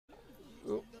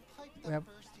We have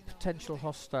potential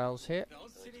hostiles here.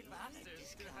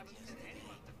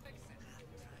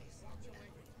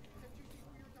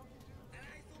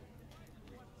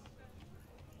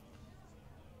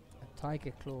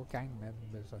 Tiger Claw gang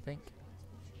members, I think.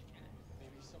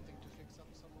 Maybe something to fix up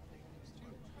some of the stew.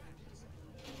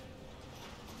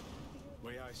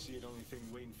 Way I see it, only thing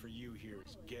waiting for you here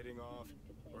is getting off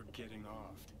or getting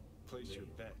off. Place your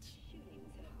bets.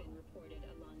 Shootings have been reported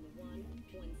along the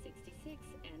 166,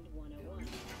 and 101.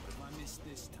 If I miss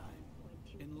this time,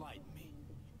 enlighten me.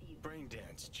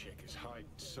 Braindance chick is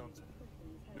hiding something.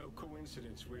 No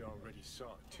coincidence we already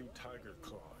saw 2 tiger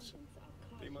claws.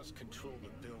 They must control the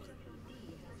building.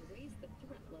 Has raised the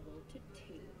threat level to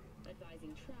 2,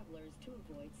 advising travelers to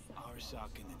avoid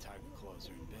Arasaka and the Tiger Claws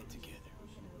are in bed together.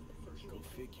 Go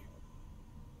figure.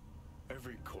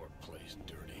 Every corp plays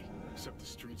dirty, except the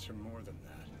streets are more than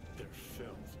that. They're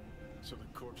filth. So the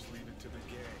corps leave it to the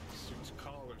gang as soon as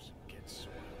collars get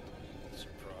soiled.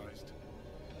 Surprised?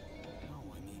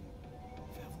 No, I mean,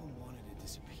 if Evelyn wanted to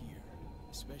disappear,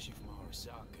 especially from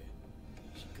Arasaka,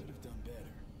 she could have done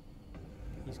better.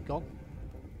 He's gone.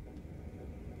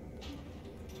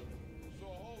 So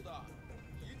hold on.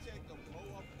 You take a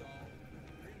blow up doll,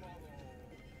 remodel,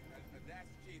 and that's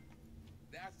cheap.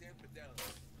 That's infidelity.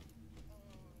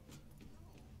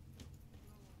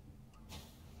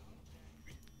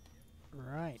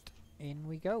 Right, in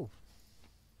we go.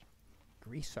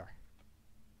 Greaser.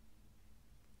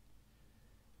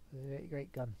 Very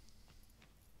great gun.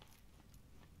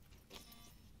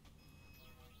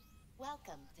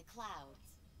 Welcome to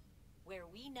Clouds, where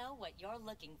we know what you're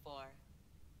looking for.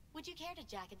 Would you care to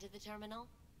jack into the terminal?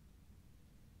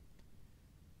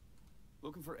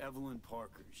 Looking for Evelyn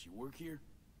Parker. She work here?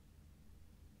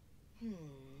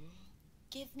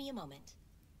 Give me a moment.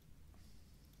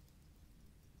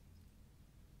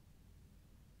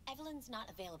 Evelyn's not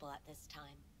available at this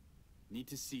time. Need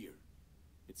to see her.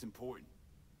 It's important.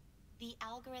 The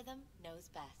algorithm knows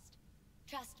best.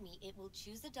 Trust me, it will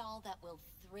choose a doll that will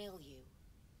thrill you.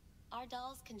 Our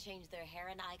dolls can change their hair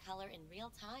and eye color in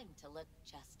real time to look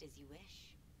just as you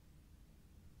wish.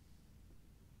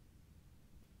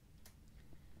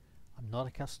 I'm not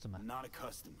a customer. I'm not a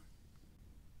customer.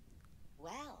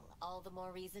 Well, all the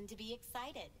more reason to be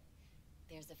excited.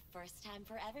 There's a first time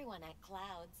for everyone at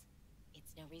Clouds.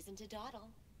 It's no reason to dawdle.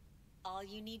 All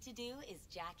you need to do is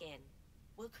jack in.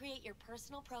 We'll create your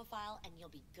personal profile and you'll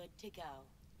be good to go.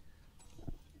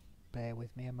 Bear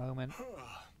with me a moment.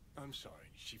 I'm sorry,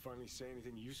 did she finally say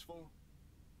anything useful?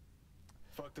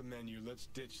 Fuck the menu, let's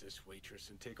ditch this waitress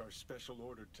and take our special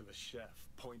order to the chef,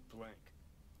 point blank.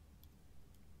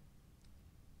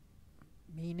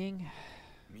 Meaning?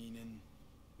 Meaning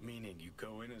you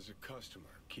go in as a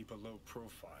customer, keep a low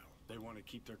profile. They want to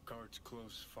keep their cards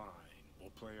close, fine. We'll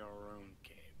play our own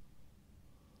game.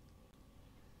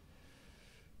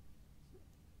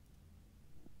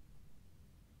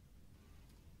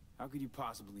 How could you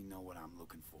possibly know what I'm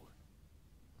looking for?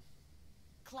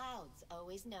 Clouds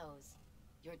always knows.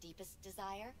 Your deepest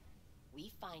desire,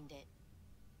 we find it.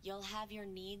 You'll have your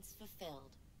needs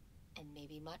fulfilled, and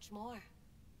maybe much more.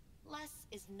 Less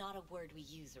is not a word we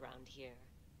use around here.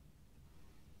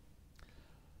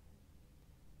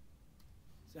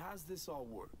 So how's this all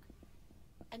work?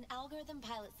 An algorithm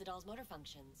pilots the doll's motor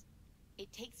functions.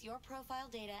 It takes your profile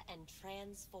data and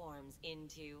transforms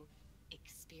into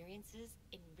experiences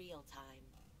in real time.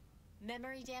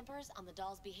 Memory dampers on the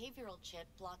doll's behavioral chip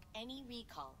block any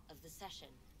recall of the session.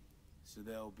 So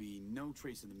there'll be no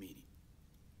trace of the meeting.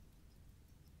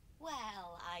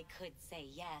 Well, I could say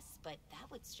yes, but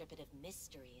that would strip it of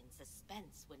mystery and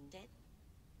suspense, wouldn't it?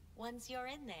 Once you're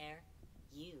in there,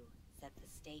 you set the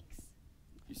stakes.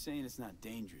 You're saying it's not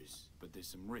dangerous, but there's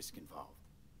some risk involved.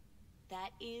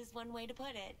 That is one way to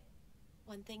put it.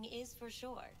 One thing is for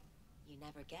sure. You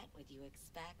never get what you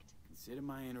expect. Consider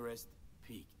my interest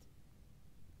piqued.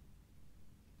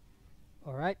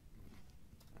 Alright.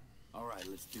 Alright,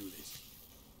 let's do this.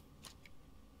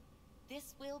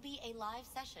 This will be a live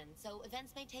session, so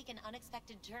events may take an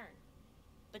unexpected turn.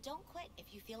 But don't quit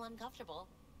if you feel uncomfortable.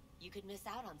 You could miss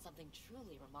out on something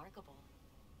truly remarkable.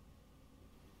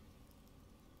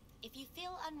 If you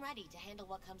feel unready to handle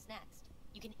what comes next,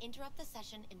 you can interrupt the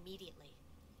session immediately.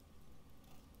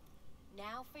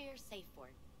 Now for your safe word.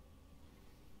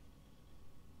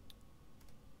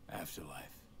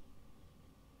 Afterlife.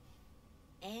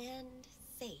 And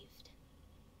saved.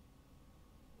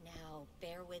 Now,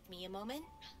 bear with me a moment.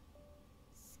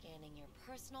 Scanning your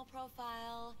personal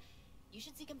profile. You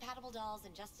should see compatible dolls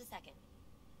in just a second.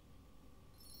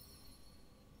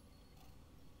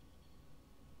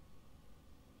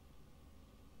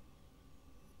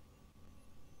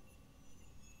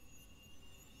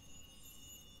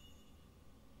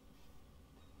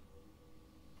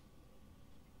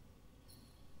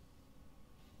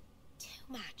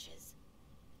 matches.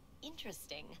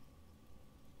 Interesting.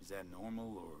 Is that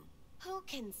normal, or...? Who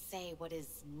can say what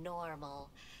is normal?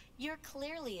 You're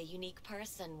clearly a unique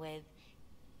person with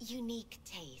unique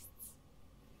tastes.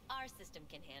 Our system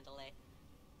can handle it.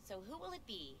 So who will it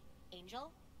be?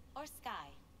 Angel or Sky?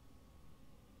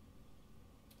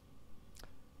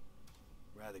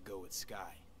 Rather go with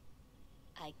Sky.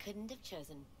 I couldn't have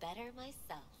chosen better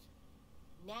myself.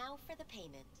 Now for the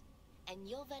payment, and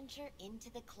you'll venture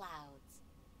into the clouds.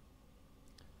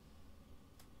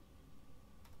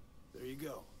 There you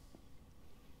go.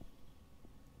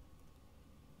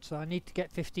 So I need to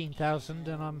get 15,000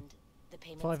 and I'm The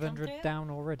payments come 500 through? down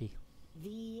already.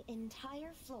 The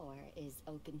entire floor is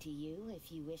open to you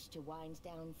if you wish to wind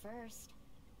down first.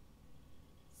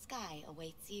 Sky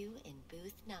awaits you in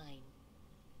booth 9.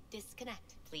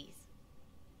 Disconnect, please.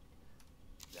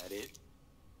 That it?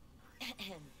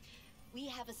 We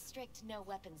have a strict no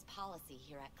weapons policy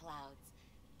here at Clouds.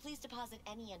 Please deposit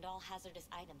any and all hazardous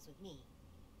items with me.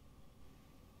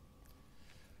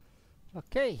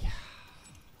 Okay.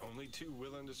 Only two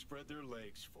willing to spread their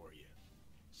legs for you.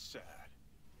 Sad.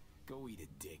 Go eat a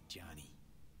dick, Johnny.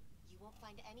 You won't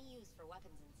find any use for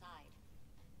weapons inside.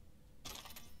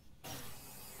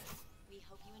 We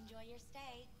hope you enjoy your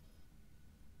stay.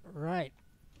 Right.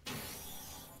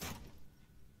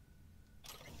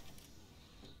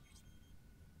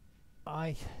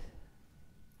 I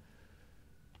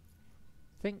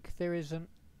think there is an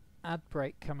ad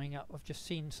break coming up. I've just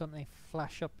seen something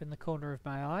flash up in the corner of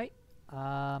my eye.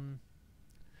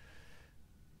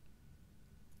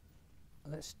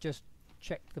 Let's just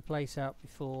check the place out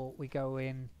before we go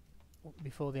in,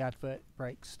 before the advert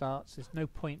break starts. There's no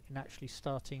point in actually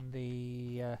starting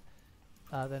the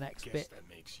next Guess bit. that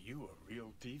makes you a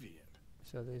real deviant.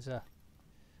 So there's a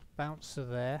bouncer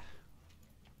there.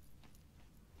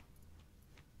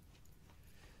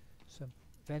 Some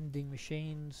vending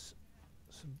machines,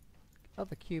 some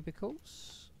other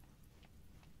cubicles,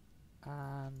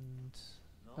 and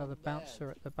another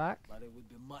bouncer at the back. But it would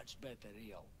be much better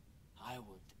real. I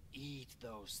would eat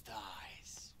those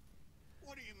thighs.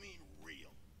 What do you mean,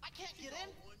 real? I can't get in?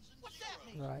 What's that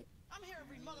mean? Right. I'm here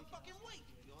every motherfucking week.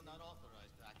 You're not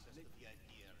authorized to access the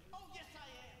VIP area. Oh, yes, I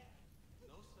am.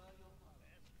 No, sir, you're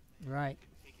not. Right.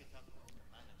 Take it up with the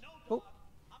manager. No, Oh. dog.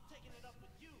 I'm taking it up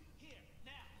with you here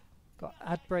now. Got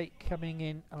ad break coming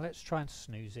in. Let's try and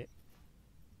snooze it.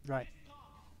 Right.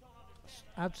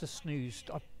 Ads are snoozed.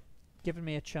 I've given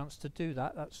me a chance to do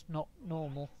that. That's not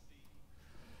normal.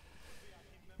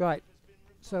 Right.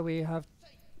 So we have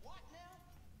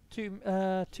 2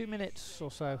 minutes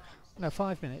or so. No,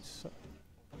 5 minutes.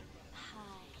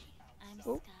 Hi, I'm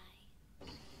Oh. Sky. And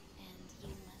you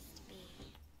must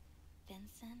be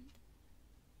Vincent?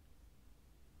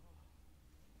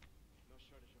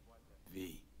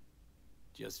 V.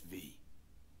 Just V.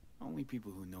 Only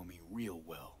people who know me real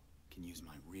well can use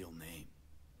my real name.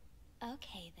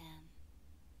 Okay then.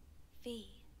 V.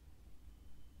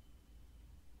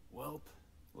 Welp,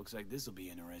 looks like this'll be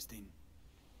interesting.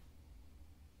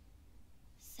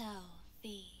 So,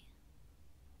 V.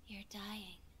 You're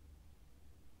dying.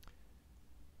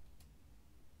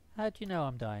 How do you know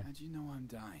I'm dying? How'd you know I'm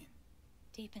dying?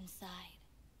 Deep inside,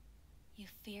 you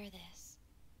fear this.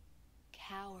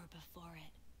 Cower before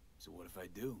it. So what if I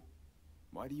do?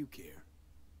 Why do you care?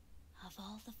 Of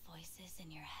all the voices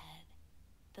in your head,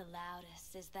 the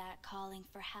loudest is that calling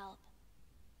for help.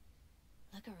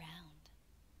 Look around.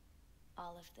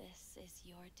 All of this is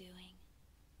your doing.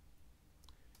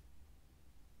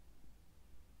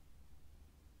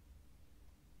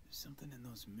 There's something in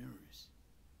those mirrors.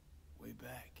 Way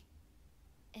back.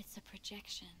 It's a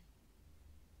projection.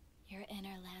 Your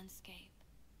inner landscape.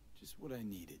 Just what I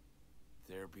needed.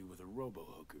 Therapy with a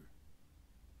robo-hooker.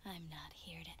 I'm not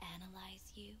here to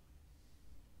analyze you.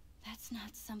 That's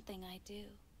not something I do.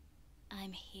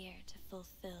 I'm here to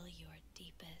fulfill your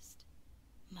deepest,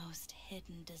 most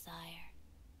hidden desire.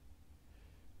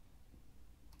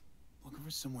 Looking for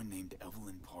someone named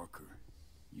Evelyn Parker.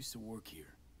 Used to work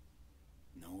here.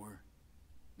 Know her?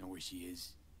 Know where she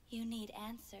is? You need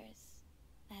answers.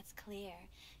 That's clear.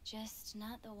 Just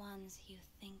not the ones you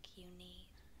think you need.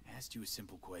 Asked you a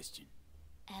simple question.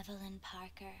 Evelyn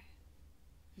Parker.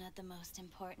 Not the most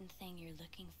important thing you're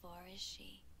looking for, is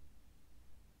she?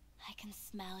 I can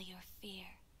smell your fear.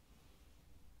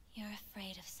 You're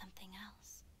afraid of something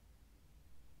else.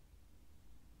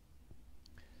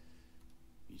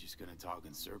 You just gonna talk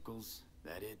in circles?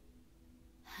 That it?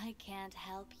 I can't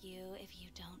help you if you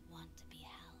don't want to be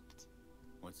helped.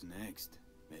 What's next?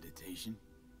 Meditation?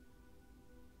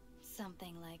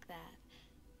 Something like that.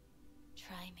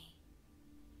 Try me.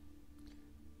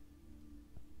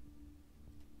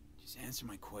 Just answer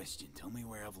my question. Tell me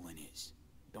where Evelyn is.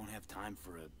 Don't have time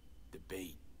for a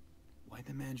debate. Why'd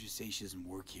the manager say she doesn't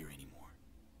work here anymore?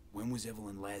 When was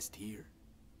Evelyn last here?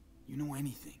 You know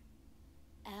anything?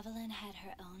 Evelyn had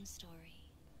her own story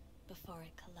before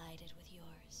it collided with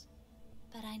yours.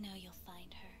 But I know you'll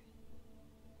find her.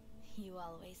 You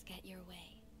always get your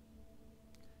way.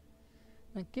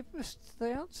 Then give us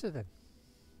the answer then.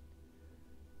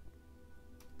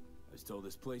 I was told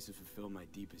this place would fulfill my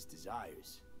deepest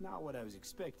desires. Not what I was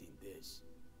expecting, this.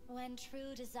 When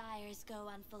true desires go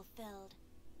unfulfilled,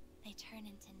 they turn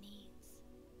into needs.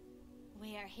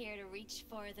 We are here to reach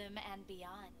for them and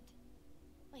beyond.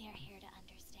 We are here to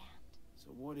understand.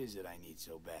 So what is it I need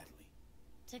so badly?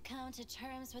 To come to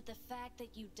terms with the fact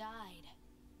that you died.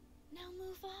 Now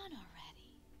move on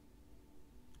already.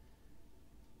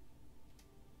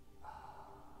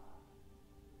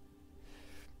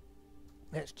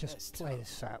 Let's just play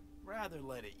this out. Rather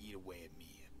let it eat away at me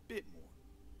a bit more.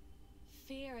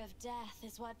 Fear of death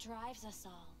is what drives us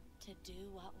all to do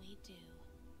what we do.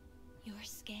 You're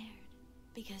scared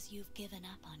because you've given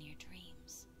up on your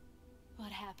dreams.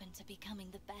 What happened to becoming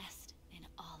the best in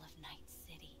all of Night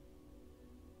City?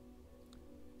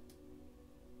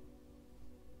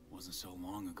 Wasn't so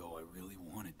long ago I really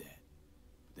wanted that.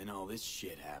 But then all this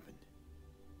shit happened.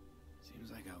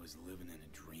 Seems like I was living in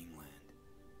a dreamland.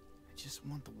 I just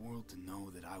want the world to know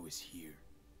that I was here.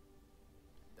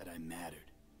 That I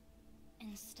mattered.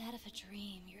 Instead of a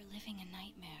dream, you're living a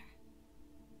nightmare.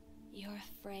 You're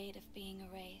afraid of being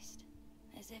erased,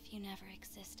 as if you never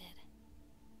existed.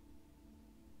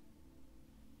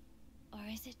 Or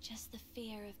is it just the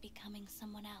fear of becoming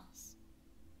someone else?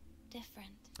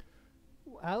 Different.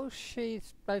 How's she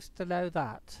supposed to know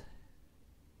that?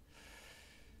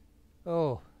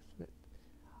 Oh.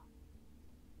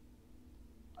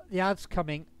 The ad's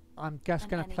coming. I'm just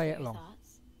going to play it along.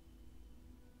 Thoughts?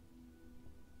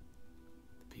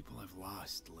 The people I've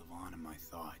lost live on in my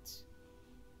thoughts.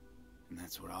 And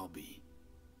that's what I'll be.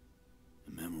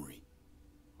 A memory.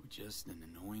 Or just an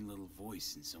annoying little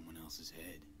voice in someone else's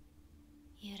head.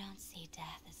 You don't see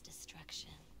death as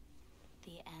destruction,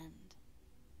 the end,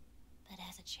 but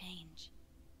as a change.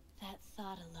 That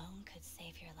thought alone could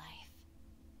save your life.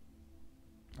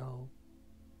 Oh.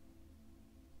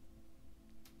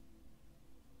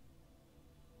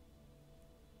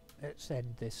 Let's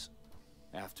end this.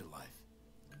 Afterlife.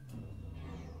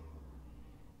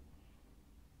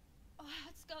 Oh,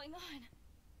 what's going on?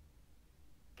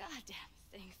 Goddamn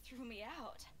thing threw me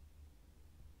out.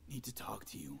 Need to talk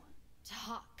to you.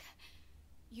 Talk?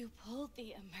 You pulled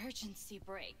the emergency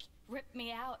brake, ripped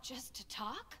me out just to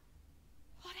talk?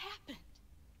 What happened?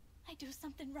 I do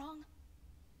something wrong?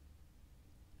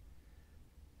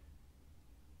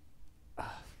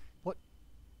 What?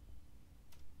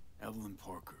 Evelyn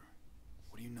Parker.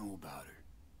 What do you know about her?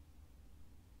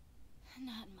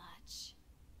 Not much.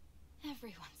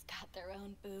 Everyone's got their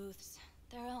own booths,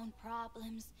 their own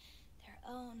problems, their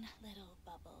own little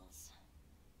bubbles.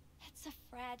 It's a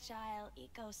fragile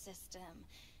ecosystem.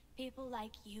 People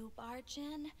like you barge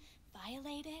in,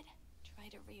 violate it, try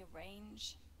to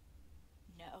rearrange.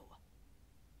 No.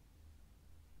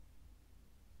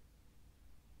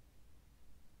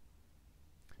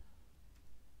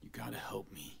 You gotta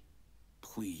help me.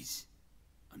 Please.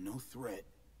 I'm no threat,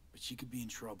 but she could be in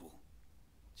trouble.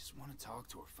 Just want to talk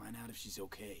to her, find out if she's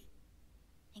okay.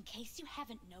 In case you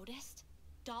haven't noticed,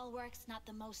 doll work's not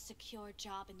the most secure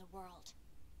job in the world.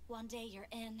 One day you're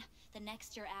in, the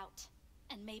next you're out,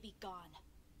 and maybe gone.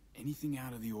 Anything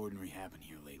out of the ordinary happen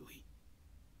here lately?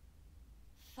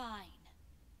 Fine.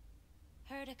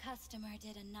 Heard a customer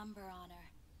did a number on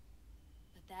her.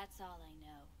 But that's all I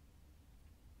know.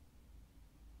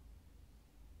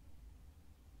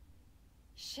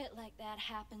 Shit like that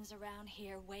happens around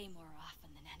here way more often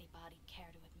than anybody'd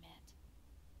care to admit.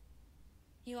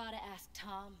 You ought to ask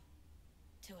Tom.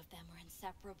 Two of them were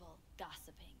inseparable,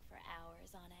 gossiping for hours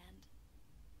on end.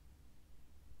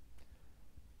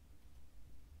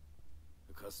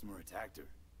 The customer attacked her.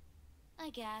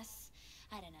 I guess.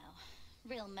 I don't know.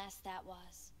 Real mess that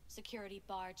was. Security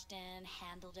barged in,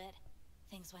 handled it.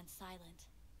 Things went silent.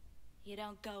 You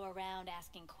don't go around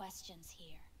asking questions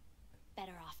here.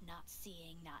 Better off not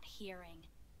seeing, not hearing.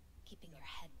 Keeping your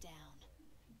head down.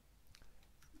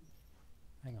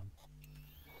 Hang on.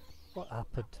 What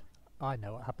happened? I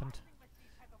know what happened.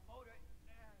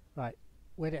 Right.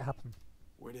 Where'd it happen?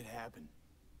 Where'd it happen?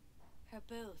 Her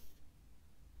booth.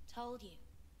 Told you.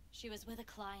 She was with a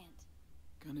client.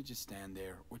 Gonna just stand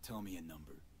there or tell me a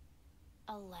number.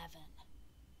 11.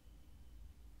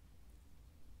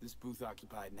 This booth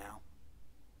occupied now?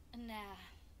 Nah.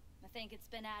 I think it's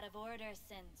been out of order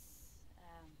since,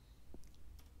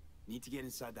 Need to get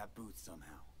inside that booth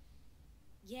somehow.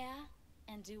 Yeah?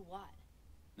 And do what?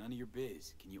 None of your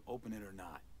biz. Can you open it or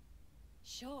not?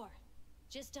 Sure.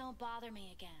 Just don't bother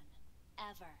me again.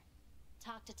 Ever.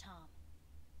 Talk to Tom.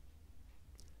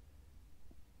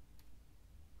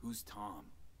 Who's Tom?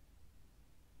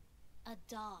 A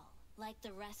doll, like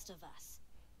the rest of us.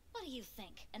 What do you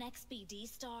think? An XBD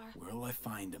star? Where'll I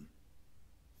find him?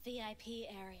 VIP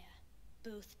area.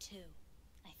 Booth 2,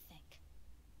 I think.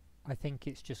 I think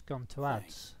it's just gone to Thanks.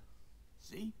 ads.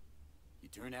 See? You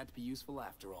turned out to be useful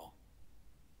after all.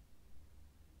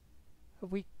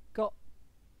 Have we got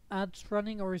ads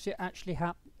running, or is it actually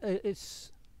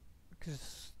it's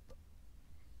because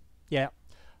yeah,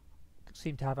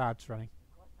 seem to have ads running.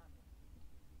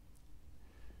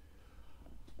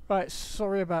 Right,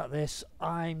 sorry about this.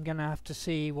 I'm gonna have to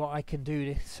see what I can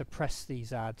do to suppress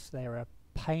these ads. They're a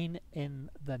pain in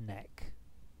the neck.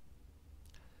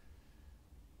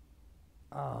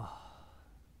 At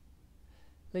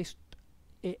least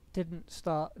it didn't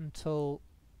start until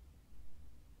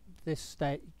this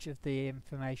stage of the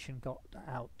information got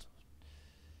out.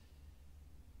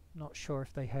 Not sure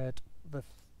if they heard the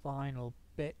final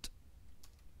bit.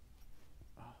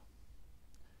 Right.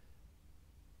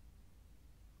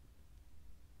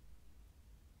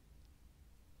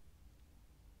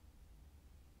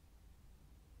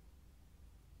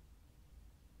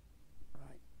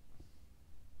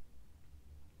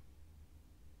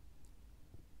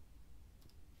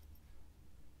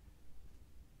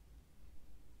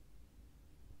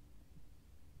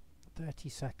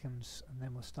 $30 and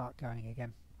then we'll start going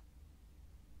again.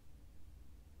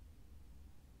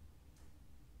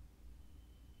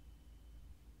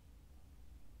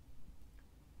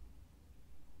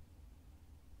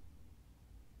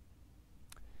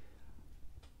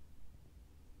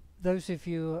 Those of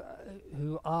you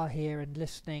who are here and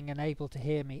listening and able to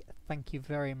hear me, thank you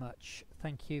very much.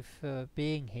 Thank you for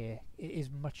being here. It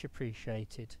is much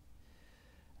appreciated.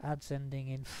 Ads ending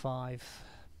in 5.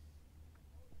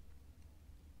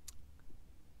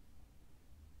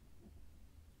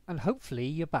 And hopefully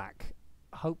you're back.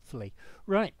 Hopefully.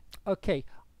 Right. Okay.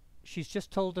 She's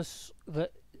just told us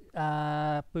that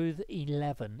booth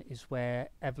 11 is where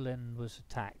Evelyn was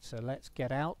attacked. So let's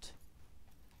get out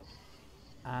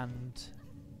and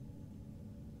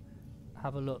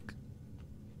have a look.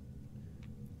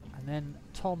 And then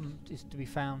Tom is to be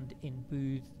found in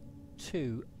booth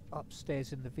 2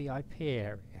 upstairs in the VIP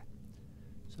area.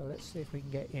 So let's see if we can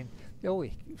get in. Oh,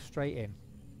 straight in.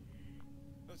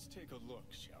 Let's take a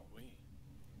look, shall we?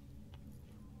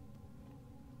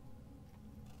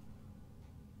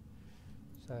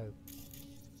 So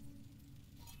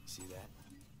See that?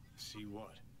 See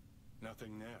what?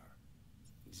 Nothing there.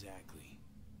 Exactly.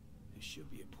 There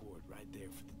should be a port right there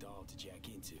for the doll to jack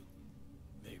into.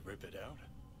 They rip it out?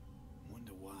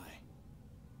 Wonder why.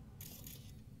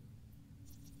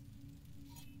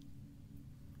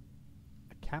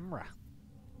 a camera.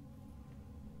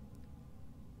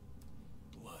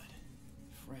 Blood.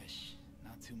 Fresh.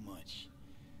 Not too much.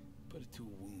 Put it to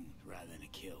a wound rather than a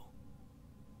kill.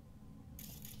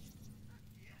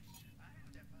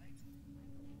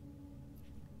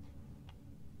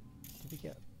 Did we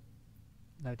get...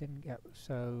 No, didn't get...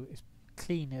 So it's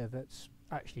cleaner that's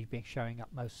actually been showing up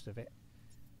most of it.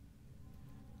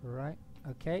 Right,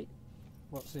 okay.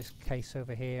 What's this case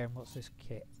over here and what's this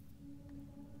kit?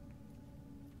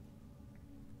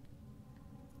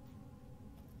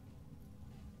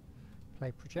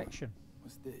 Play projection.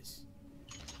 What's this?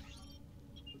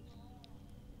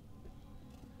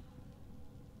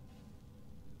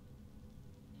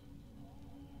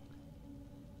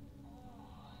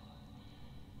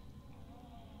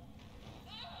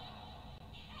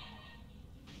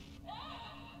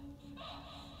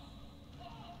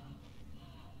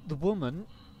 The woman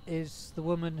is the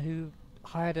woman who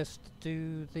hired us to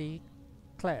do the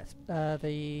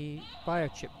the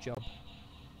biochip job.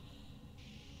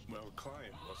 Well,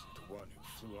 client wasn't the one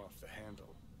who flew off the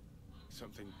handle.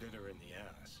 Something bit her in the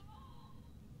ass.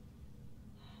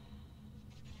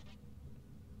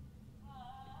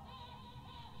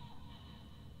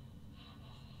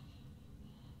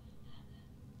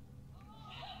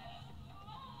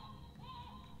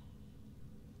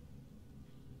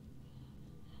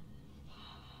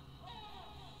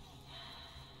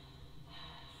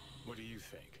 What do you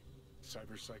think?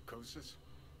 Cyberpsychosis?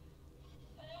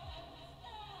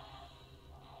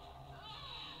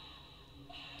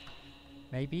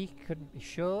 Maybe, couldn't be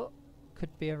sure. Could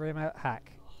be a remote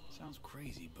hack. Sounds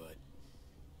crazy, but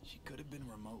she could have been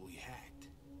remotely hacked.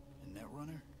 A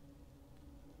netrunner?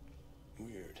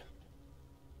 Weird.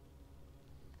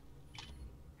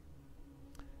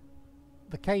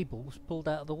 the cables pulled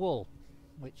out of the wall,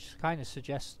 which kind of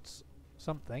suggests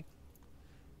something.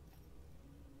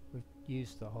 We've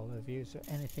used the holo view. Is there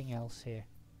anything else here?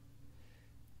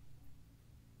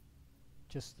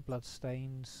 Just the blood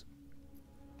stains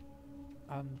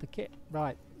and the kit.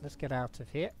 Right, let's get out of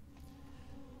here.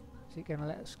 Is it going to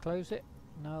let us close it?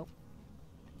 No.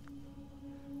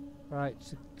 Right,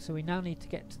 so we now need to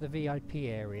get to the VIP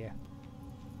area.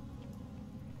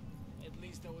 At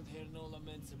least I would hear no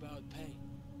laments about pain.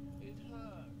 It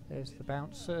hurt. There's the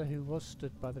bouncer who was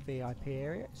stood by the VIP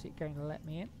area. Is it going to let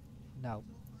me in? No.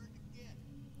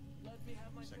 Let me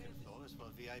have my Second credit. floor is for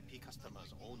VIP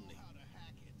customers only.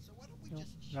 Oh,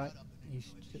 right, you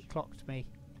clocked me.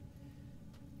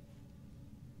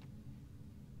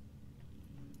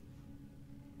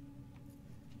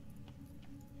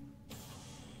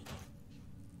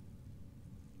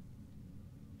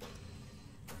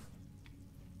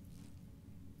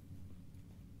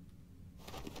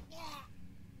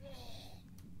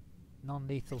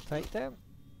 Non-lethal takedown.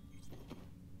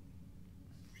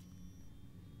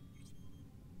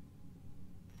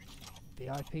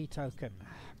 VIP token.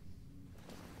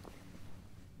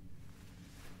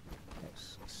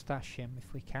 Let's stash him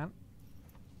if we can.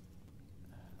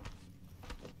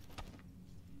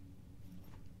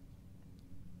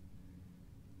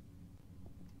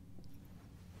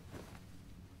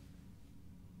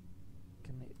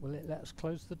 Will it let us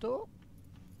close the door?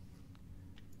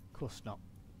 Of course not.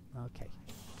 Okay.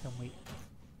 Can we?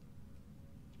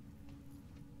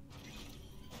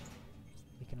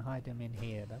 We can hide him in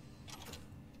here though.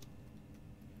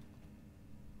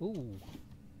 Ooh.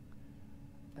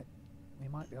 We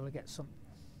might be able to get some...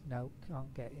 No,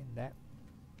 can't get in there.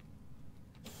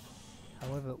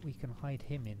 However, we can hide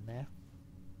him in there.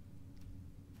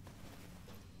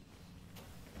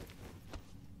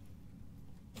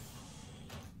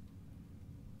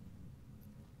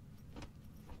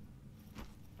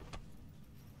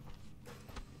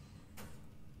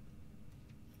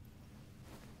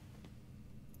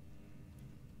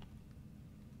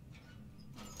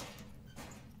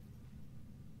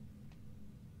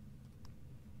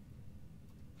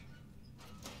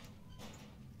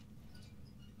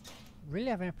 Really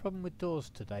having a problem with doors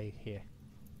today here.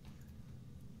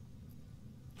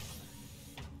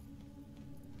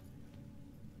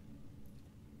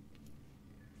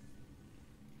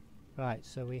 Right,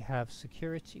 so we have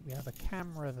security, we have a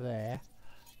camera there.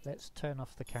 Let's turn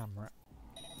off the camera.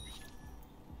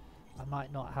 I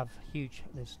might not have huge...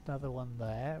 There's another one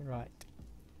there, right.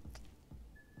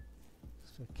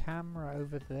 So camera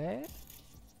over there.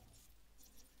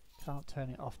 Can't turn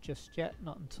it off just yet,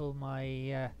 not until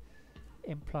my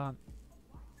implant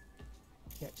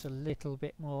gets a little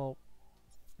bit more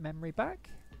memory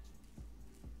back.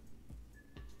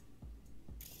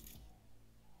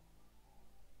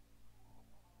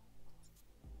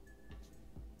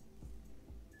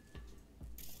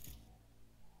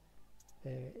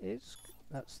 There it is.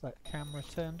 That's that camera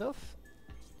turned off.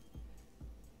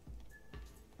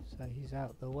 So he's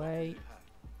out the way.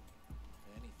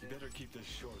 You better keep this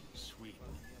short and sweet.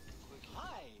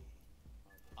 Hi.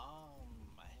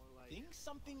 I think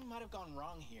something might have gone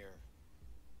wrong here.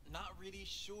 Not really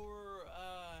sure.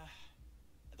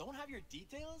 Don't have your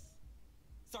details?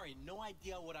 Sorry, no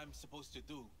idea what I'm supposed to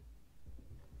do.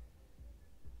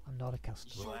 I'm not a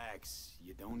customer. Relax.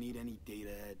 You don't need any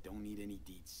data, don't need any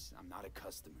deets. I'm not a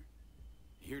customer.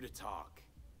 Here to talk.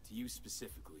 To you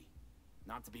specifically.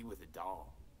 Not to be with a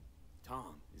doll.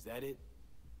 Tom, is that it?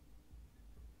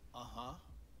 Uh-huh.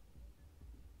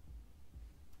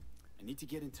 I need to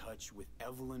get in touch with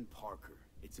Evelyn Parker.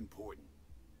 It's important.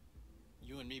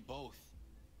 You and me both.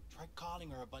 Tried calling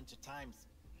her a bunch of times.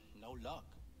 No luck.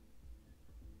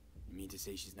 You mean to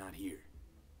say she's not here?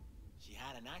 She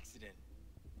had an accident.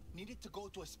 Needed to go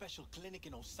to a special clinic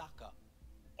in Osaka.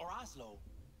 Or Oslo.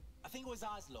 I think it was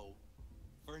Oslo.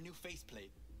 For a new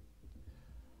faceplate.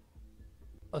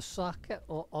 Osaka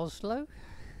or Oslo?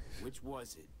 Which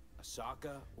was it?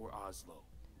 Osaka or Oslo?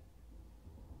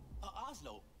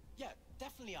 Oslo. Yeah,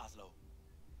 definitely Oslo.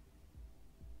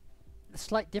 A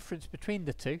slight difference between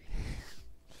the two.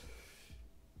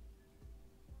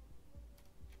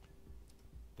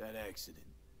 That accident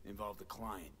involved a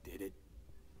client, did it?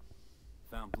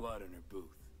 Found blood in her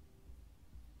booth.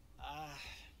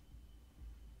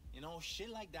 You know, shit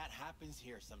like that happens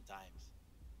here sometimes.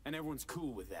 And everyone's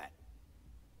cool with that.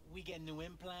 We get new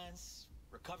implants,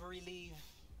 recovery leave,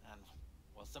 and,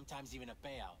 well, sometimes even a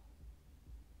payout.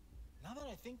 Now that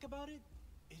I think about it,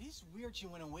 it is weird she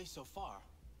went away so far.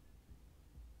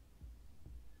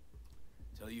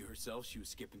 Tell you herself she was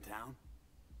skipping town?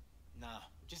 Nah,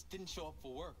 just didn't show up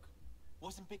for work.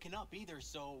 Wasn't picking up either,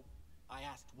 so I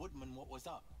asked Woodman what was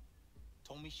up.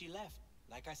 Told me she left,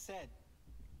 like I said.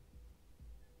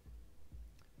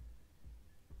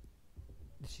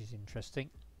 This is interesting.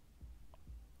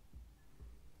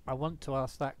 I want to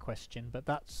ask that question, but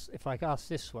that's if I ask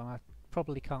this one, I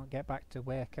probably can't get back to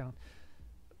where can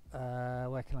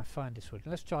I find this one.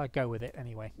 Let's try go with it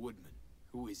anyway. Woodman.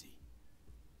 Who is he?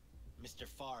 Mr.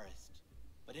 Forrest.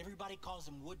 But everybody calls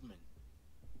him Woodman.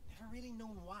 Never really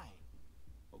known why.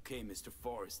 Okay, Mr.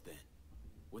 Forrest then.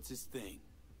 What's his thing?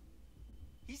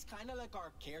 He's kinda like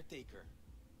our caretaker.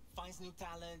 Finds new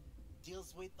talent,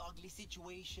 deals with ugly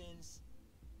situations.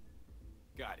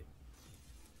 Got it.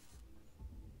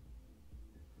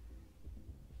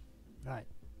 Right.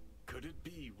 Could it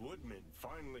be Woodman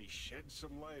finally shed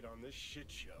some light on this shit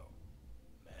show?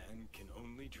 Man can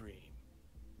only dream.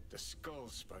 The skull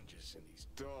sponges and these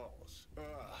dolls.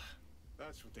 Ugh.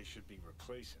 That's what they should be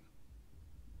replacing.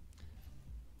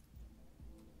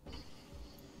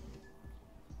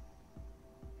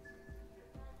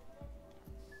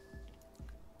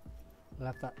 We'll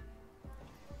have that.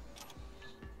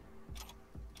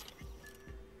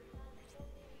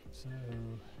 So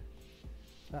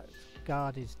that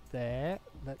guard is there.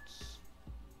 Let's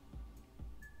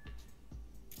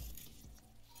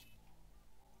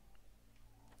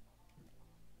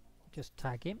just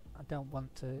tag him. I don't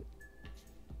want to. You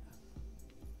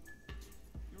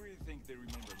really think they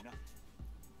remember nothing?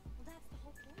 Well, that's the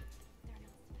whole point. They're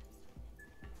not supposed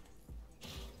to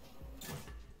remember.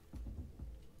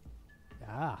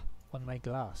 Ah, one-way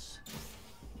glass.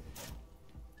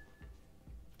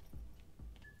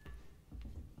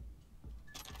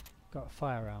 Got a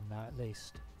firearm now at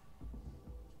least.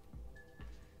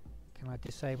 Can I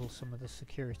disable some of the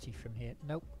security from here?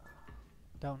 Nope.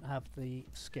 Don't have the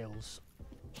skills.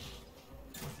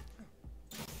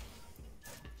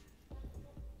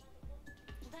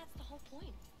 Well, that's the whole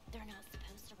point. They're not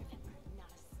supposed to remember. Not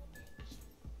a smidge.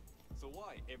 So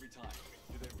why, every time,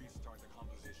 do they restart the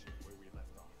composition where we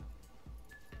left off?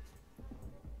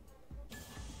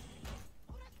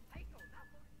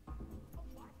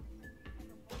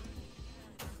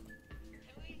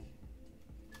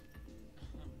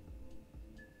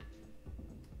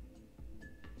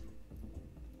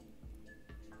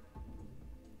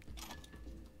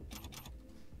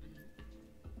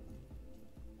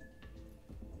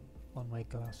 One-way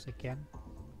glass again.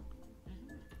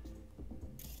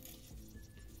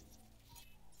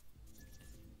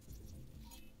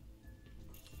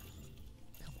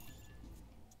 Come on.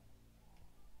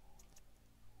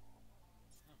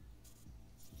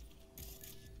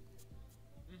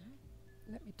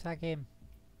 Let me tag him.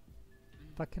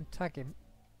 If I can tag him.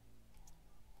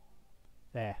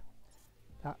 There.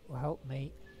 That will help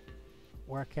me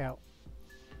work out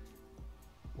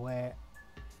where.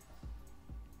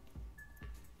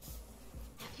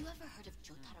 Have you ever heard of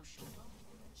Jotaro Shogo?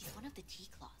 He's one of the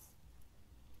T-Claws.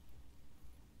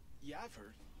 Yeah, I've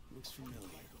heard. Looks familiar.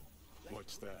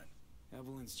 What's that?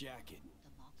 Evelyn's jacket. The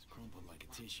mob's Crumpled like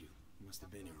a tissue. Must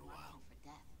have been here a while. for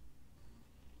death.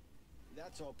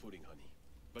 That's all pudding, honey.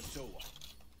 But so what?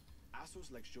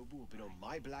 Assholes like Shobu have been on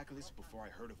my blacklist before I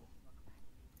heard of them.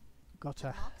 Got The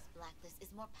a. mob's blacklist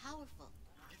is more powerful.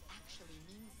 It actually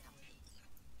means something.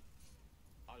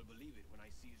 I'll believe it when I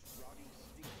see his rotting,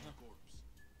 stinking corpse.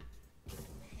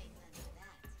 Amen to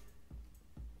that.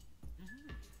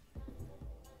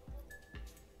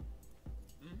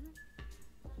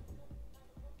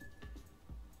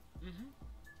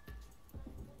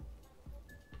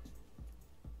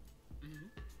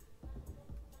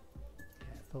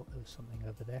 Yeah, I thought there was something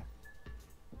over there.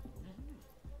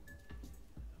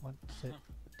 I want to,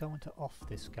 don't want to off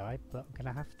this guy, but I'm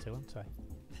going to have to, aren't I?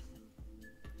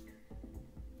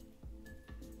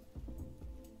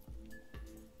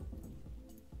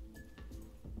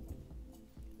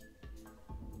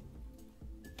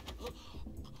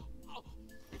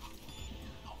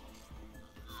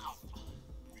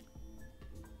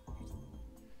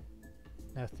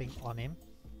 Nothing on him,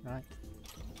 right?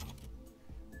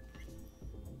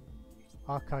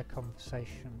 Archive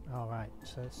conversation. All right,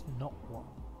 so it's not what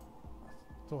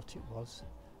I thought it was.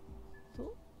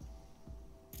 Thought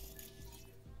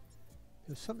there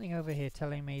was something over here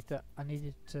telling me that I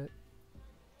needed to.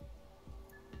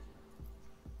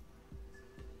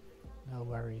 No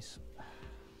worries.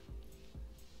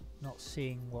 Not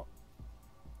seeing what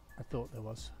I thought there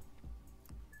was.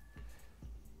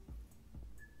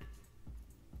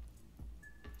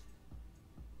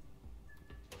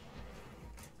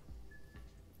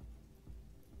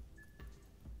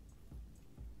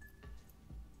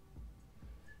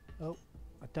 Oh,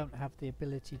 I don't have the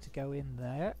ability to go in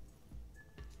there.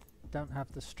 don't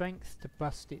have the strength to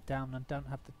bust it down and don't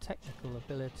have the technical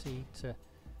ability to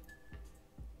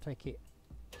take it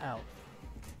out,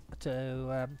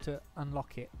 to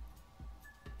unlock it.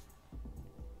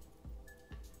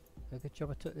 So good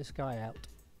job I took this guy out.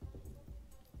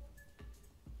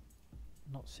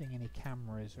 Not seeing any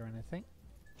cameras or anything.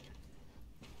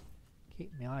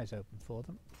 Keep my eyes open for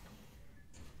them.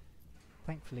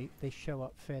 Thankfully they show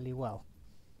up fairly well.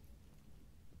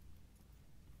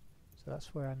 So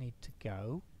that's where I need to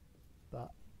go,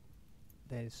 but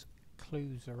there's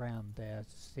clues around there,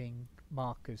 seeing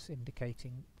markers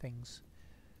indicating things.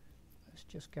 Let's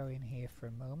just go in here for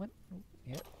a moment. Ooh,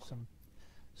 yep, some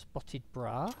spotted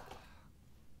bra.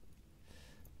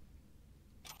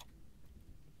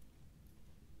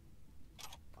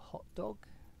 Hot dog.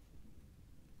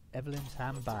 Evelyn's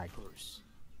handbag. Purse.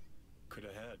 Could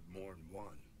have had more than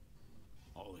one.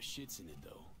 All the shit's in it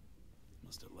though.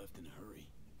 Must have left in a hurry.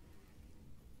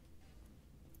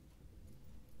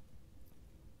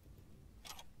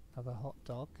 Another hot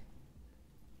dog.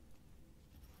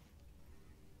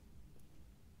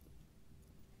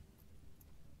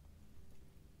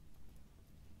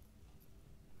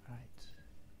 Right.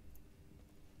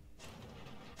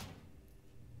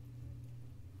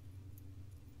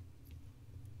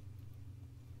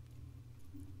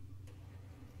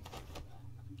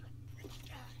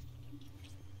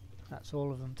 That's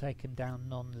all of them taken down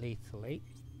non-lethally.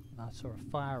 And I saw a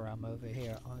firearm over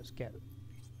here. Let's get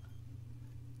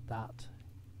that.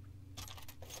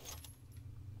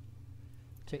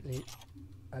 Particularly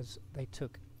as they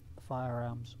took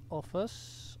firearms off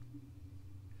us.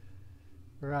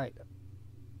 Right.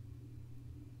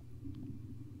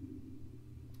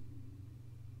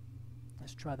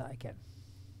 Let's try that again.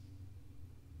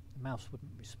 The mouse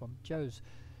wouldn't respond. Joe's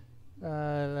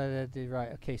right,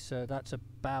 okay, so that's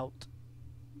about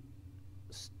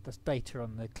that's data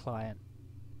on the client.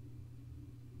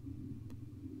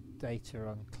 Data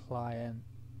on client.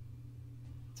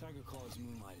 Tiger Claw's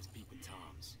moonlight is peeping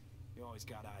toms. They always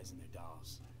got eyes in their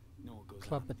dolls. Know what goes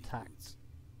Club on in attacked. these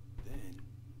boots. Then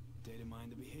data mine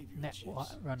the behavior of Net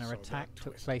chips. runner So attack that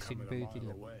took twist place in coming a Booty.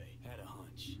 mile away. Had a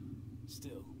hunch.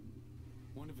 Still,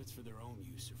 wonder if it's for their own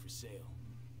use or for sale,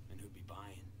 and who'd be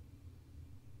buying.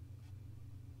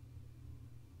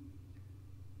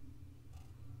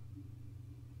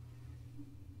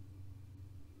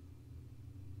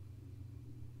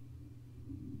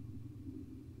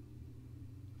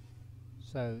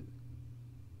 So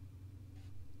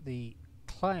the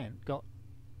client got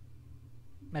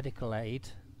medical aid.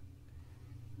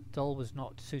 Doll was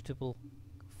not suitable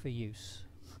for use.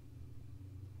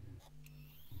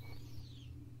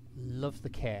 Love the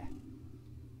care.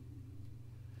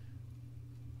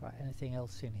 Right, anything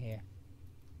else in here?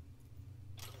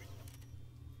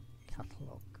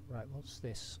 Catalogue. Right, what's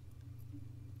this?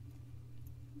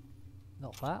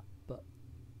 Not that, but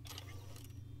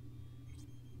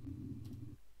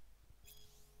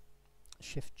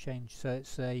shift change. So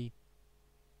it's a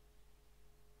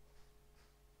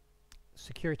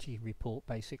security report,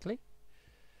 basically.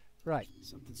 Right.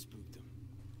 Something spooked them.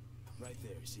 Right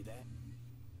there, see that?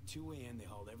 2 a.m. they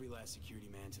hauled every last security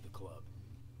man to the club.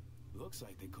 Looks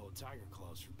like they called Tiger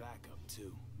Claws for backup,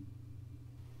 too.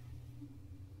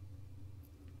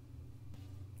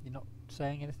 You're not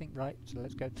saying anything, right? So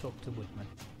let's go talk to Woodman.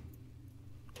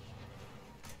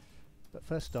 But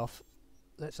first off,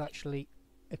 let's actually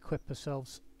equip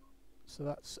ourselves. So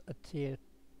that's a tier.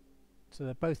 So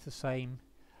they're both the same.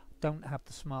 Don't have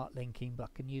the smart linking, but I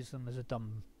can use them as a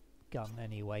dumb gun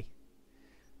anyway.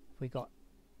 We got,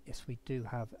 yes, we do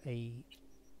have a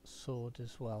sword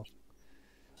as well.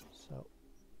 So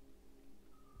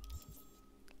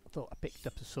I thought I picked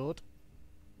up a sword.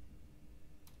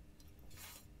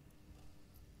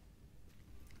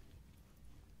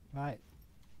 Right.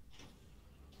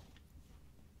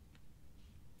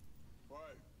 Hey,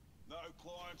 no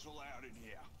clients allowed in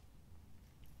here.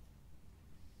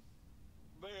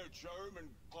 Be a chum and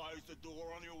close the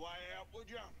door on your way out, would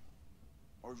you?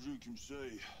 As you can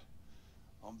see,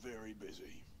 I'm very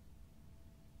busy.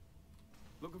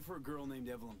 Looking for a girl named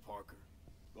Evelyn Parker.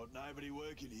 Got nobody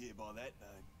working here by that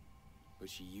name. But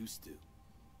she used to.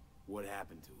 What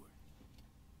happened to her?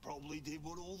 Probably did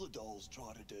what all the dolls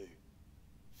try to do.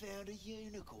 Found a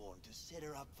unicorn to set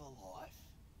her up for life.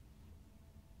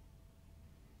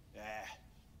 Ah,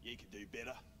 you can do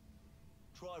better.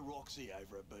 Try Roxy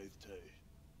over at booth 2.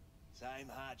 Same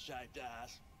heart-shaped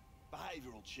ass.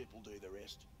 Behavioural chip will do the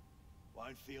rest.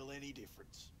 Won't feel any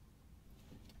difference.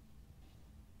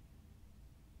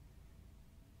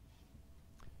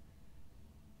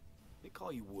 They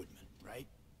call you Woodman, right?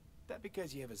 That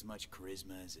because you have as much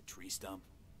charisma as a tree stump?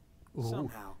 Ooh.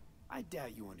 Somehow, I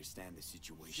doubt you understand the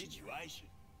situation. Situation?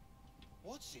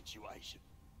 What situation?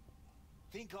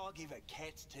 Think I give a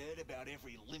cat's turd about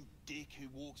every limp dick who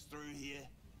walks through here?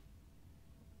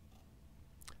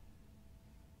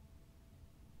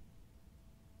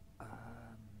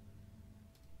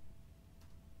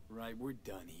 Right, we're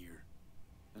done here.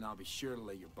 And I'll be sure to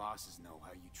let your bosses know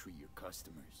how you treat your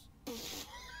customers.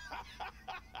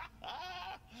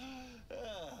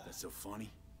 That's so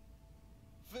funny?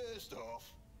 First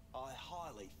off, I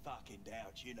highly fucking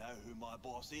doubt you know who my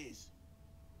boss is.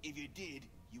 If you did,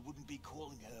 you wouldn't be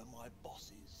calling her my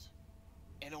bosses.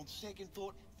 And on second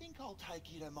thought, think I'll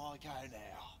take you to Maiko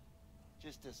now.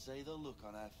 Just to see the look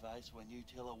on her face when you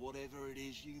tell her whatever it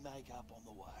is you make up on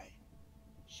the way.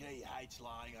 She hates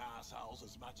lying assholes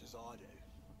as much as I do.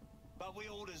 But we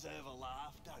all deserve a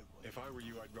laugh, don't we? If I were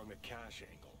you, I'd run the cash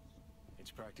angle.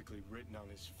 It's practically written on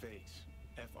his face.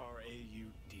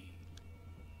 F-R-A-U-D.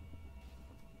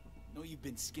 Know you've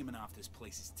been skimming off this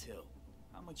place's till.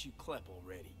 How much you clep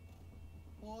already?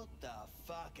 What the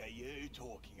fuck are you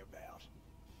talking about?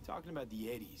 Talking about the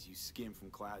eddies you skim from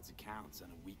Cloud's accounts on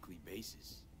a weekly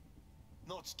basis.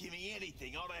 Not skimming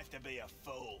anything, I'd have to be a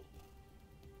fool.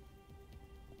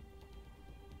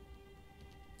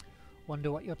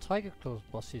 Wonder what your Tiger Claws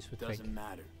bosses would think. Doesn't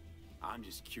matter. I'm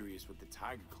just curious what the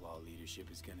Tiger Claw leadership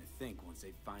is gonna think once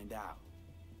they find out.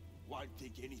 Won't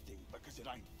think anything because it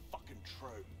ain't fucking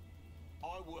true.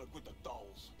 I work with the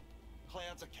dolls.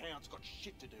 Cloud's account's got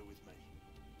shit to do with me.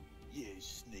 You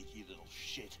sneaky little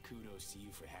shit. Kudos to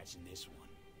you for hatching this one.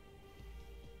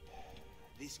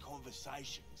 This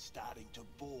conversation's starting to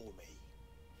bore me.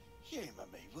 Humour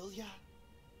me, will ya?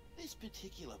 This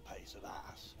particular piece of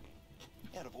ass,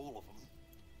 out of all of them,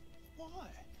 why?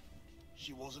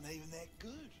 She wasn't even that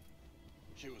good.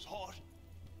 She was hot,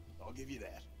 I'll give you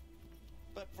that.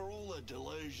 But for all the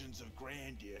delusions of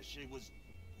grandeur, she was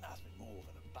nothing more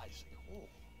than a basic whore.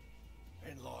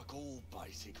 And like all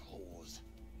basic whores,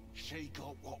 she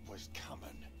got what was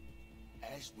coming,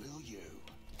 as will you.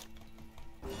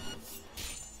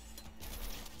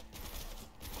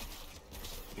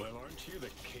 Well, aren't you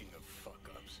the king of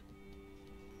fuck-ups?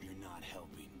 You're not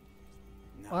helping.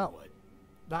 Now Well, what?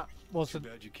 that wasn't...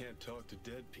 Too bad you can't talk to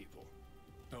dead people.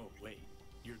 Oh, wait.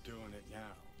 You're doing it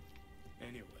now.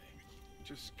 Anyway,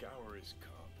 just scour his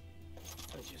comp.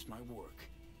 That's just my work.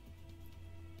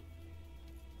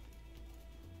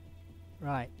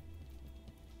 Right.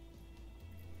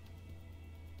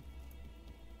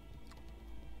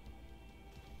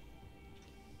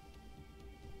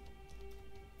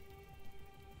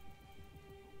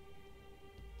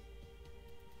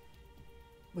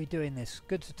 We're doing this.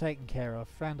 Goods are taken care of.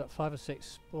 Round up 5 or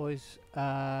 6 boys,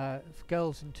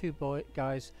 girls and 2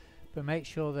 guys, but make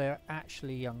sure they're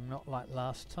actually young, not like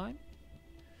last time.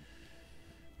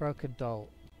 Broken doll.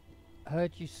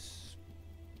 Heard you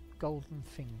golden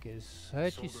fingers.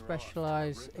 Heard you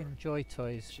specialise in joy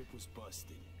toys. Ship was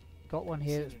busted. Got one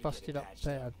here that's busted up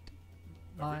bad.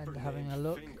 Mind having a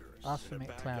look? Ask for me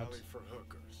at Clouds.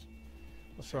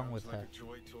 What's wrong with her?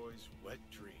 Joy Toy's wet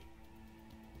dream.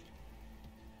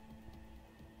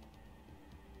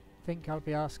 Think I'll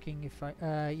be asking if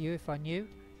I knew?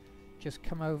 Just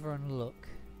come over and look.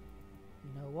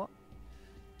 You know what?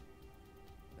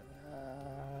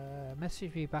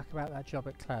 Message me back about that job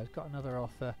at Cloud. Got another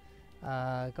offer.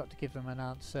 Got to give them an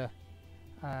answer.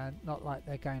 Not like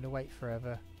they're going to wait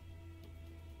forever.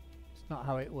 It's not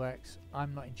how it works.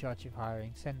 I'm not in charge of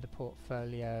hiring. Send a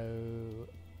portfolio.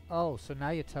 Oh, so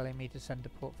now you're telling me to send a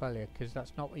portfolio, because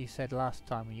that's not what you said last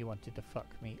time when you wanted to fuck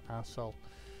me, arsehole.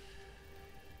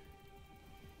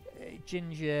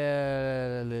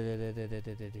 Ginger.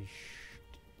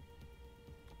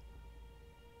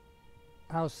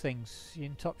 How's things? You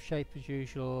in top shape as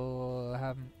usual?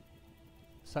 Haven't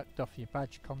sucked off your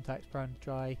badge contacts, brown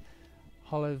dry.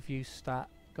 Hollow view stat.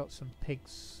 Got some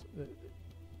pigs.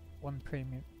 1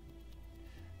 premium.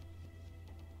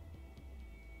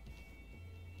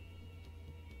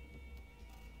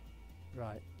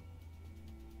 Right.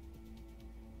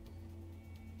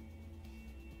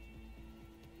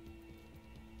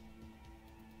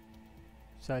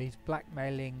 So he's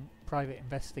blackmailing private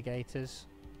investigators.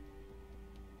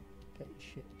 Get your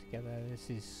shit together.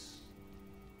 This is...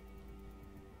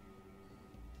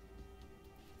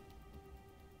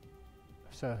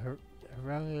 So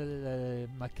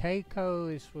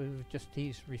Makeko is just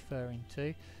he's referring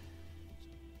to.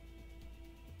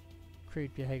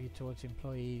 Crude behaviour towards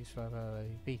employees,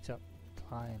 beat up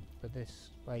client, but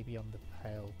this way beyond the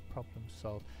pale. Problem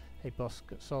solved. Hey boss,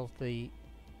 solve the...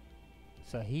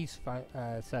 So he's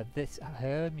so this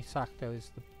Misato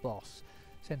is the boss.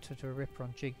 Sent her to a ripper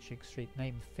on Jig Jig Street.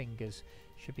 Name Fingers.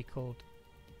 Should be called.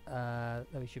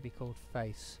 He should be called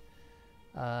Face.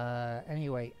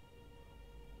 Anyway,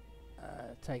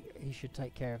 he should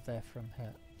take care of there from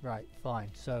her. Right, fine.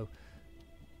 So,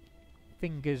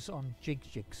 Fingers on Jig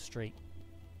Jig Street.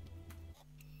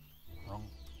 Wrong.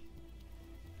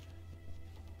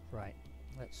 Right,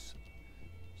 let's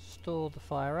store the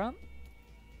firearm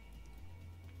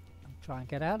and try and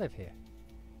get out of here.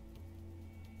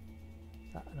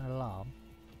 Is that an alarm?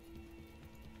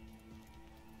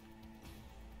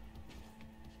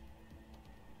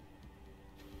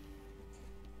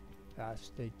 That's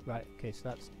the right. Okay, so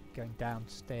that's going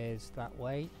downstairs that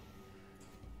way.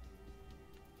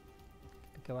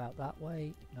 Go out that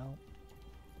way. No.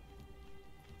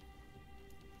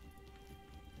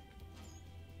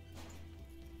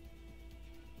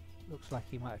 Looks like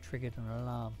he might have triggered an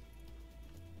alarm.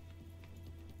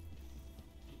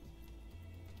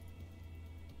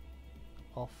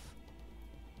 Off.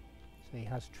 So he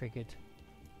has triggered.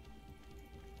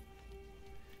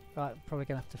 Right, I'm probably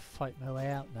going to have to fight my way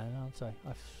out now, aren't I?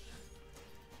 I've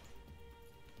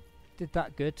did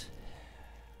that good.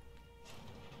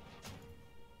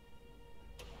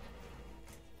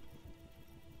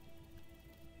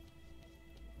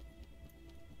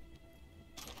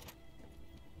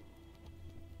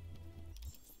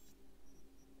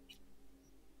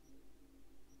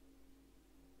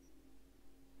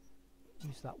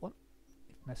 Use that one,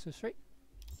 if necessary.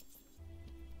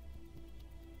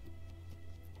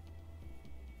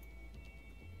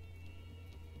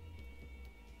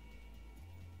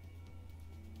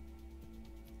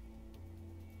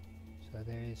 So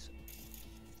there is.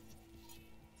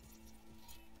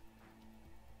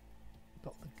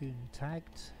 Got the goon tagged.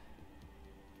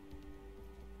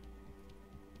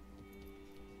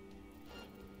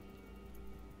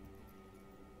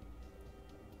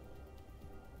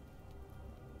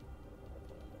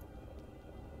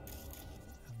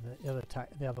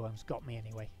 The other one's got me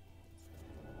anyway.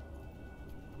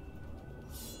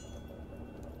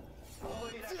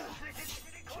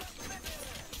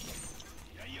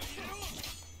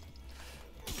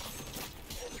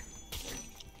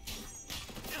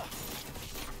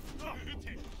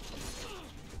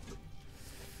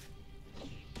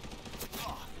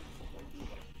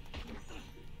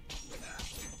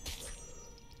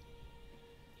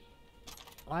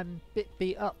 I'm a bit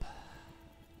beat up.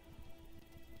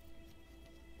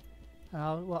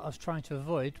 What I was trying to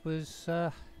avoid was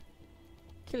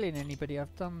killing anybody.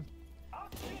 I've done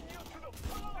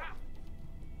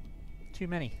too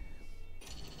many.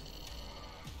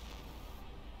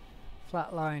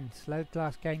 Flatlined, load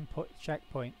glass game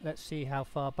checkpoint. Let's see how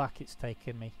far back it's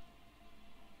taken me.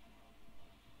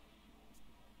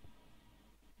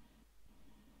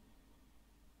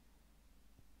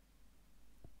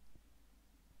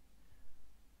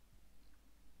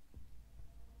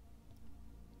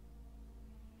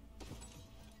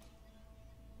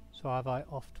 So have I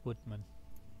offed Woodman?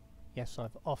 Yes,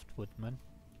 I've offed Woodman.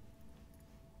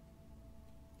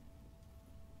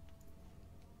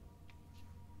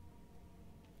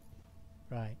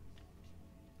 Right.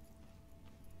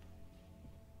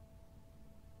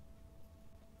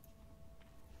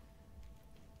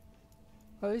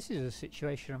 Well, this is a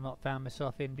situation I've not found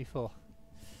myself in before.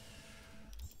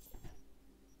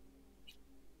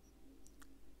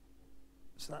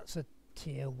 So that's a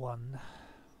tier 1.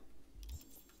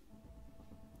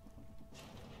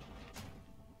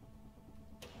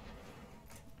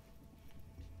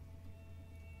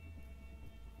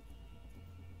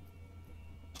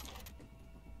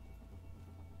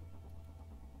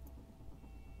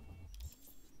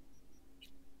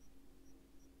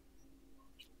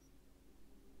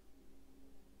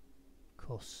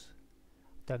 Course,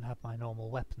 don't have my normal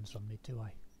weapons on me, do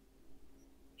I?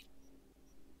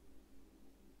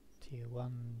 Tier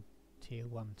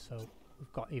 1, so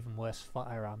we've got even worse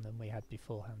firearm than we had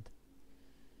beforehand.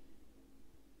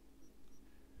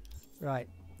 Right,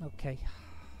 okay.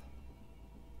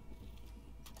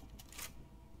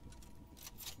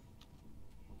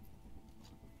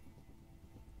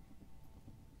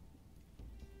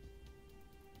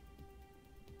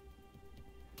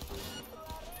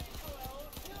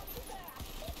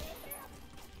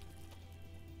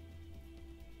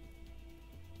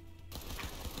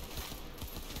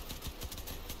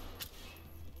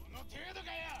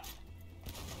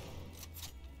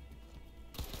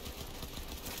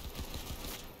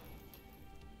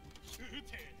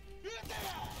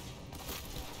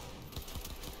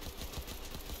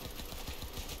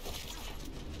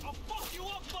 I'll fuck you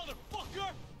up,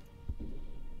 motherfucker!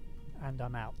 And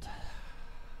I'm out.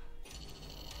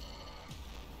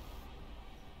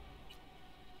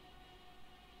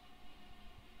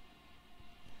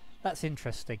 That's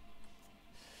interesting.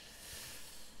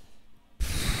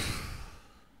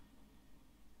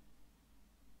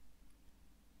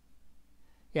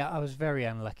 Yeah, I was very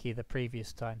unlucky the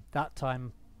previous time. That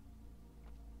time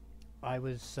I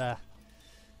was, in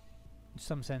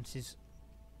some senses,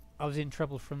 I was in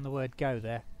trouble from the word go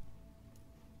there.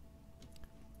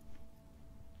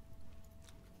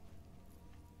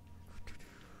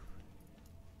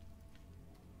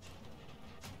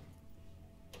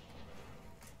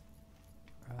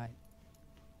 Right.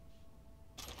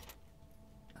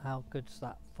 How good's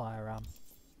that firearm?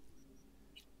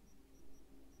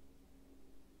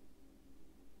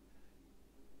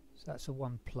 So that's a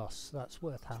 1+, so that's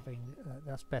worth having.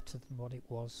 That's better than what it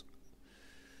was.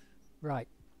 Right.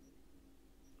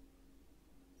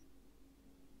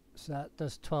 So that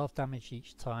does 12 damage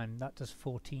each time. That does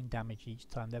 14 damage each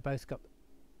time. They're both got...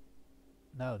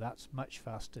 No, that's much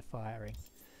faster firing.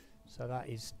 So that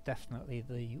is definitely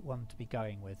the one to be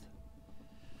going with.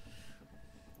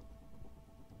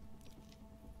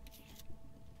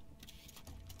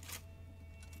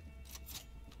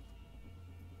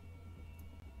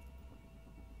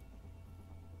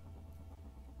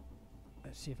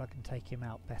 Let's see if I can take him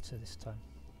out better this time.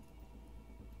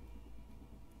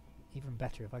 Even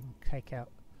better if I can take out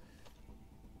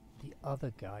the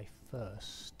other guy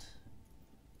first.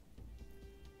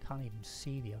 Can't even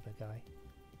see the other guy.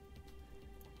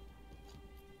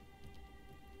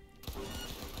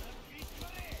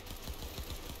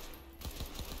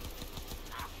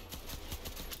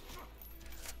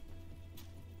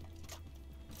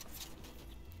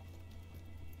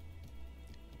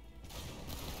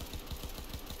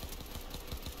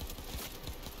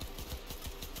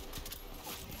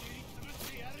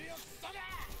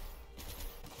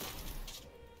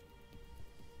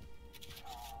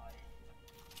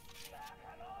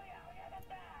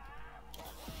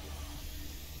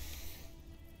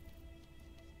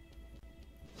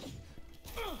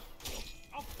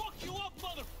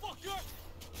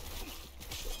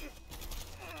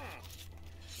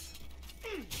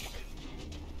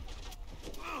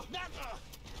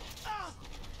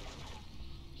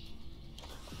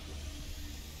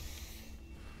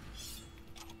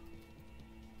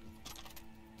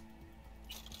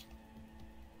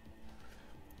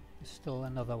 Still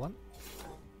another one.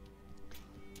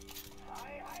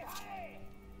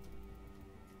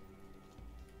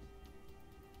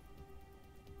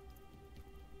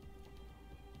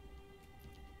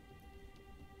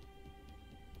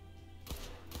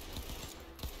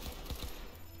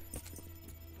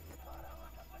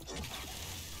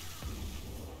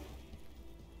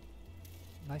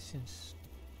 Nice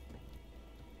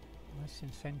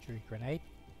incendiary grenade.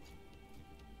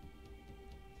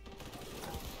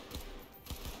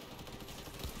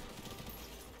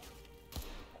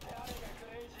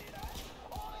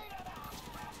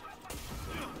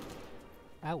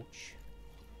 Ouch.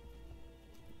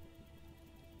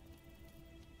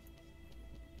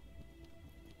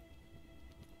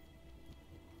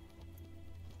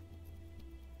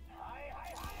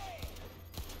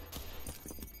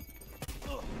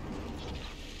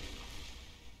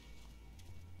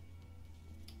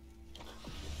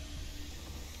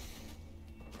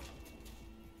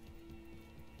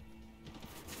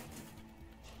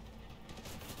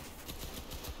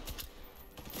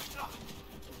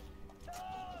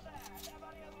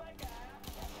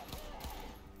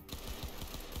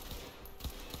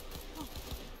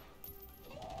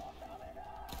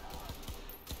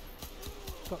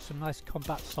 Got some nice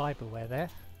combat cyberware there.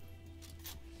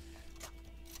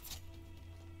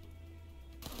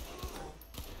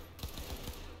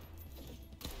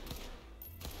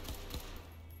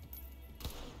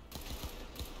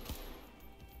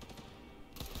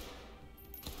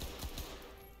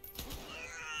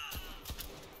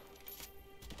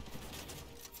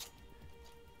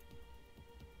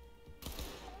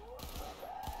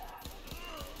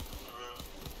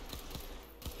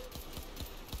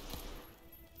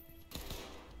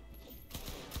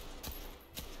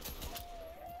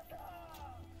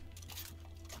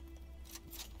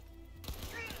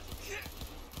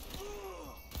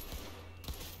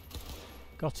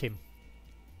 Got him.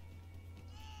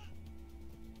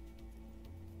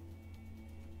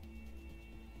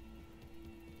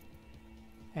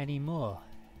 Any more?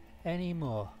 Any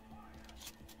more?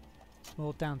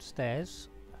 More downstairs.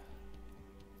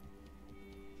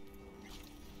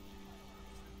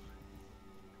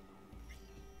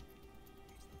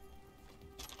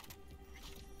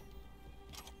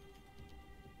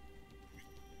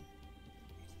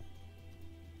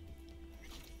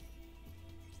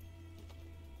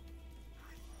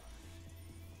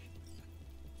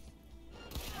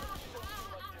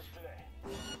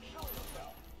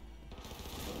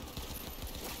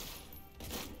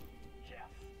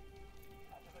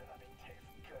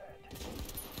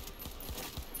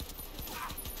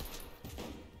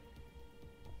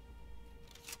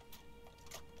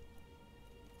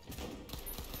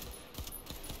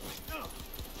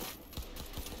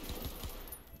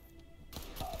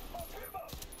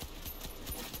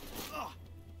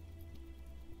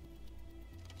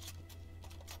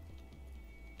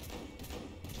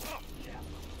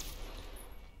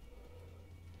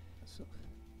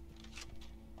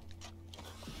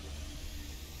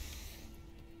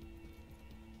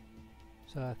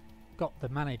 So I got the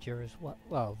manager as well.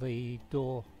 Well, the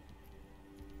door.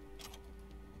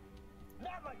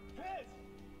 Not like this!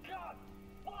 God!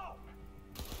 Whoa!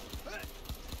 Not like this!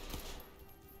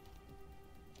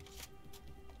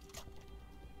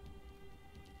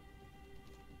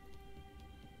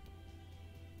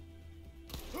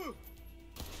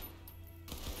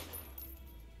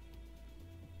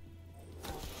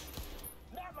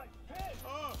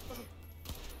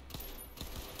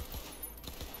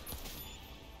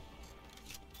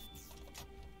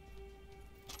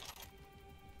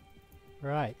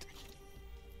 Right.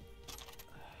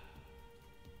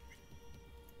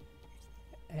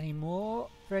 Any more?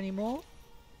 For any more?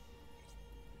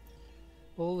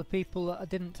 All the people that I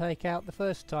didn't take out the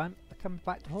first time are coming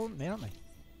back to haunt me, aren't they?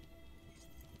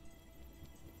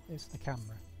 There's the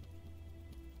camera.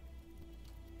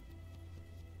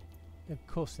 Of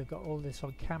course they've got all this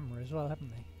on camera as well, haven't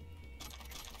they?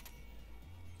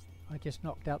 I just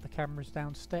knocked out the cameras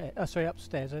downstairs. Oh, sorry,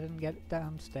 upstairs. I didn't get it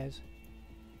downstairs.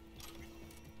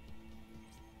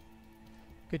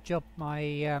 Good job,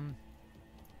 my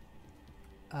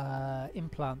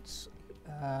implants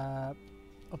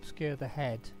obscure the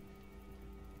head.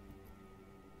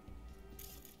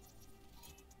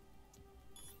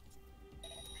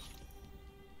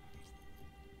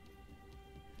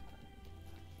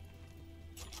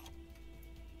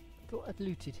 Thought I'd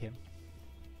looted him.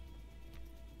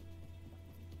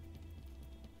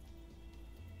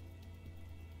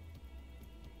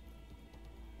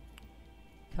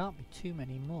 Can't be too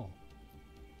many more.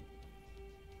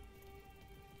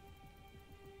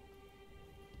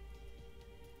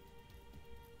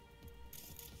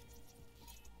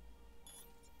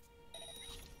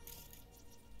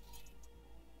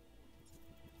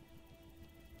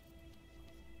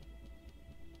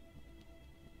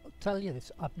 I'll tell you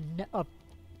this, I've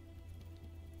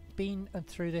been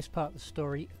through this part of the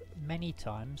story many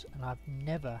times and I've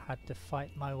never had to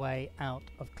fight my way out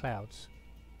of clouds.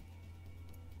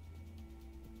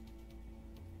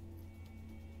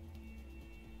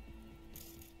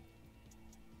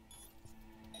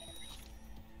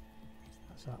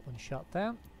 That one shot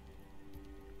down.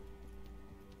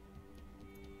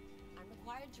 I'm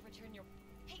required to return your...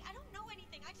 Hey, I don't know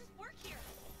anything. I just work here.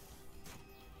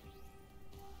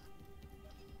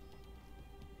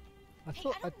 I Hey,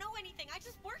 I don't know anything. I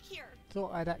just work here.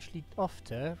 Thought I'd actually offed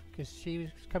her because she was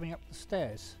coming up the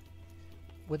stairs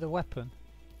with a weapon.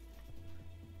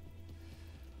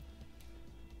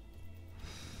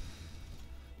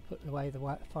 Put away the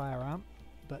firearm,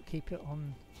 but keep it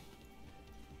on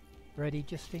ready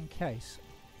just in case.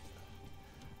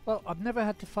 Well, I've never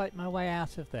had to fight my way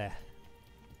out of there.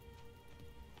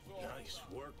 Nice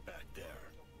work back there.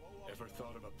 Ever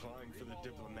thought of applying for the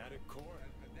diplomatic corps?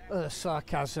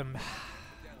 Sarcasm.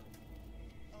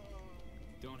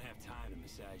 Don't have time to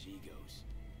massage egos.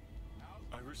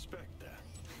 I respect that.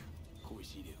 Of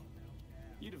course you do.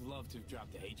 You'd have loved to have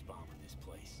dropped the H-bomb on this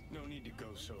place. No need to go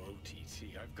so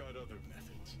OTT. I've got other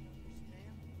methods.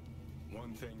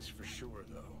 One thing's for sure,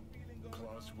 though.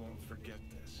 Claws won't forget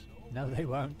this. No, they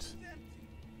won't.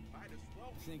 I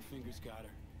think Fingers got her.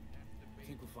 I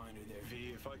think we'll find her there.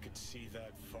 V, if I could see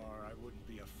that far, I wouldn't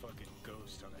be a fucking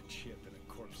ghost on a chip in a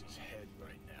corpse's head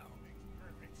right now.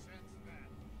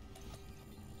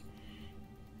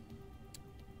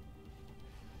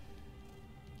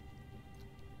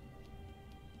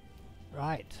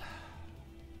 Right.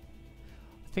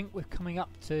 I think we're coming up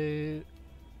to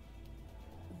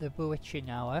the bewitching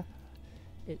hour.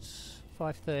 It's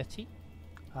 5:30.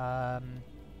 I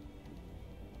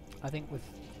think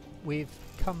we've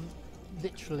come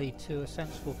literally to a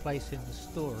sensible place in the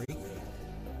story.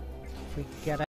 If we get